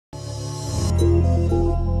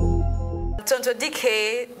Tonto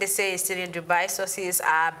Dikeh, they say, is still in Dubai. Sources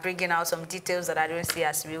are bringing out some details that I don't see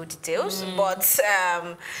as real details, but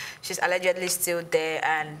she's allegedly still there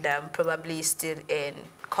and probably still in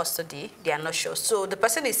custody. They are not sure. So the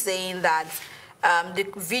person is saying that the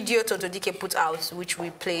video Tonto Dikeh put out, which we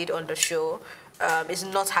played on the show, is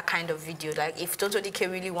not her kind of video. Like, if Tonto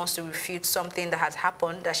Dikeh really wants to refute something that has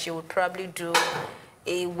happened, that she would probably do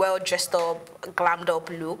a well-dressed up, glammed up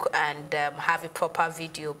look and have a proper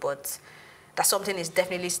video, but that something is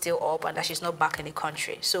definitely still up and that she's not back in the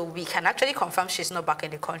country. So we can actually confirm she's not back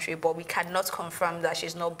in the country, but we cannot confirm that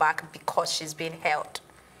she's not back because she's being held.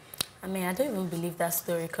 I mean, I don't even believe that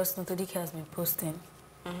story because Tonto Dikeh has been posting.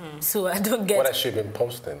 So I don't get... What has she been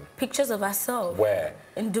posting? Pictures of herself. Where?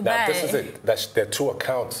 In Dubai. Now, this is it. There are two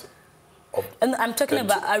accounts. And I'm talking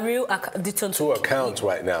about a real account. Two accounts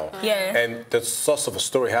right now. Yeah. And the source of the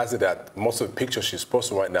story has it that most of the pictures she's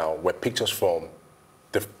posting right now were pictures from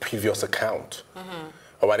the previous account.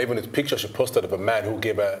 All right, even the picture she posted of a man who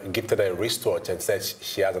gifted her a wristwatch and said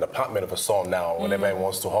she has an apartment of her son now whenever he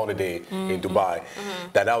wants to holiday in Dubai.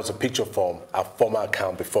 That was a picture from a former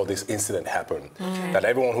account before this incident happened. That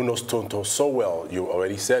everyone who knows Tonto so well, you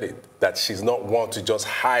already said it, that she's not one to just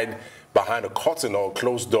hide behind a curtain or a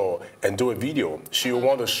closed door and do a video. She will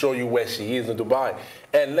want to show you where she is in Dubai.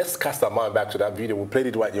 And let's cast our mind back to that video. We played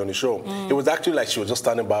it right here on the show. It was actually like she was just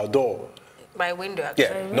standing by a door. By a window, actually.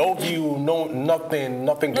 Yeah, no view,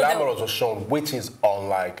 nothing glamorous was shown, which is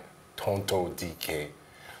unlike Tonto Dikeh.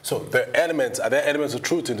 So are there elements of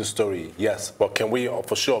truth in the story? Yes, but can we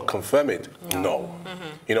for sure confirm it? No.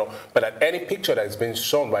 You know, but at any picture that is being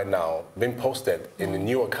shown right now, being posted in the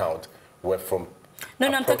new account, were from... No,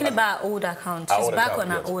 I'm talking about old account. She's back on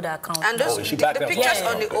her old account. And those, the pictures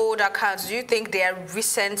on the old accounts, do you think they are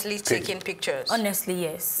recently taken pictures? Honestly,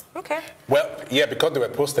 yes. Okay. Well, yeah, because they were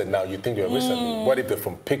posted now, you think they were recently. What if they're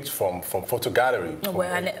from photo gallery?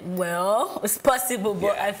 Well, it's possible,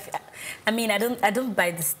 but I mean, I don't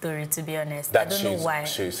buy the story, to be honest. I don't know why.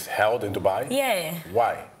 She's held in Dubai? Yeah.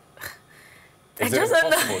 Why? Is it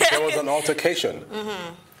possible? There was an altercation.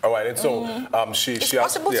 All right, and so it's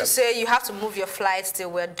possible to say you have to move your flights till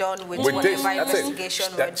we're done with whatever investigation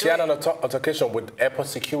we're doing. She had an altercation with airport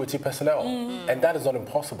security personnel, and that is not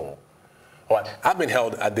impossible. All right, I've been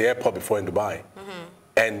held at the airport before in Dubai,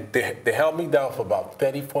 and they held me down for about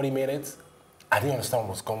 30, 40 minutes. I didn't understand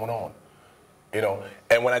what was going on, you know.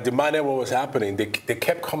 And when I demanded what was happening, they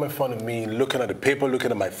kept coming in front of me, looking at the paper, looking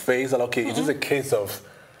at my face, and okay, is this a case of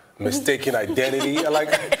mistaken identity?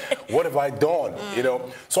 Like, what have I done? You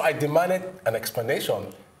know, so I demanded an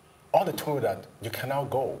explanation. All they told me that you can now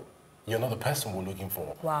go. You're not the person we're looking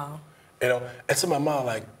for. Wow. You know, and so my mind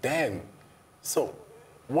like, damn. So,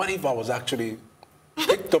 what if I was actually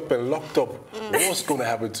picked up and locked up? What's going to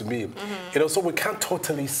happen to me? You know, so we can't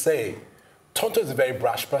totally say. Tonto is a very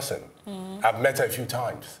brash person. I've met her a few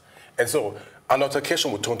times, and so. An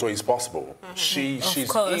altercation with Tonto is possible.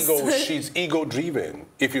 She's ego-driven.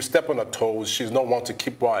 If you step on her toes, she's not one to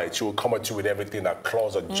keep quiet. She will come at you with everything, her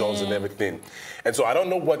claws, her jaws, and everything. And so I don't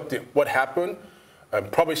know what happened.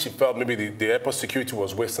 Probably she felt maybe the airport security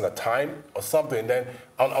was wasting her time or something. And then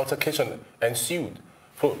an altercation ensued.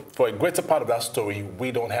 For a greater part of that story,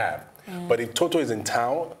 we don't have. But if Tonto is in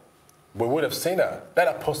town, we would have seen her. Let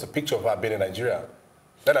her post a picture of her being in Nigeria.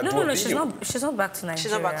 No, she's not back to Nigeria.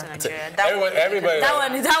 She's not back to Nigeria. That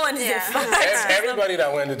one is a fact. Everybody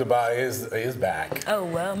that went to Dubai is back. Oh,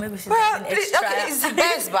 well, maybe she's extra. Okay, is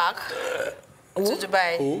Benz back to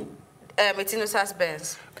Dubai? Who? Itinosa's Benz.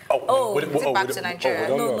 Is it back to Nigeria?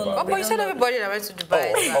 No. But you said everybody that went to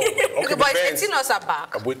Dubai. Okay, but Itinos are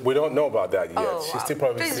back. We don't know about that yet. She's still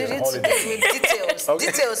probably still on holiday. Please, you need to give me details.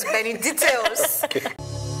 Details, Benny, details.